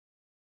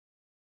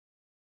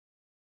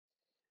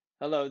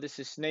Hello, this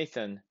is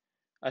Nathan.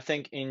 I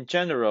think in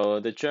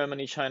general, the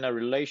Germany-China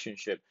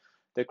relationship,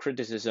 the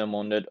criticism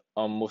on it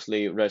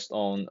mostly rests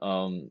on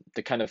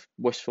the kind of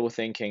wishful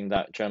thinking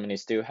that Germany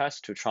still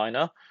has to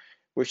China,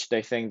 which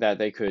they think that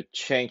they could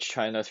change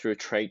China through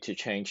trade to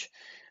change,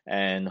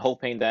 and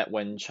hoping that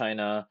when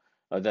China,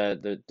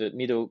 the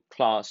middle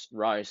class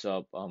rise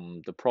up,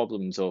 the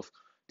problems of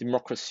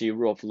democracy,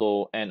 rule of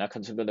law, and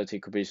accountability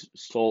could be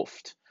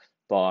solved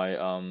by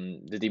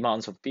the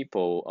demands of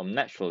people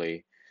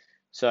naturally.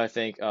 So I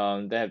think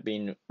they have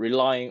been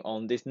relying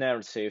on this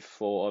narrative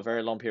for a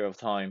very long period of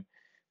time,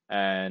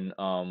 and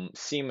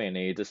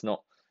seemingly does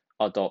not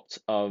adopt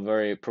a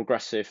very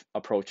progressive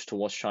approach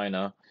towards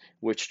China,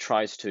 which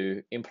tries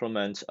to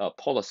implement a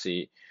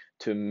policy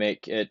to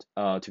make it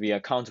to be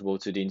accountable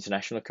to the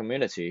international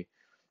community.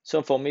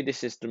 So for me,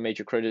 this is the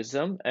major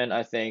criticism, and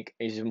I think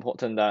it's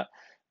important that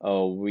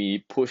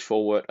we push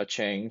forward a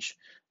change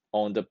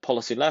on the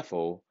policy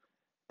level,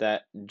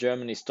 that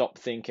Germany stopped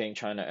thinking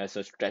China as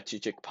a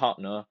strategic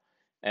partner,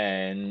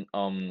 and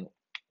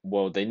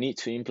well, they need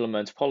to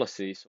implement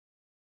policies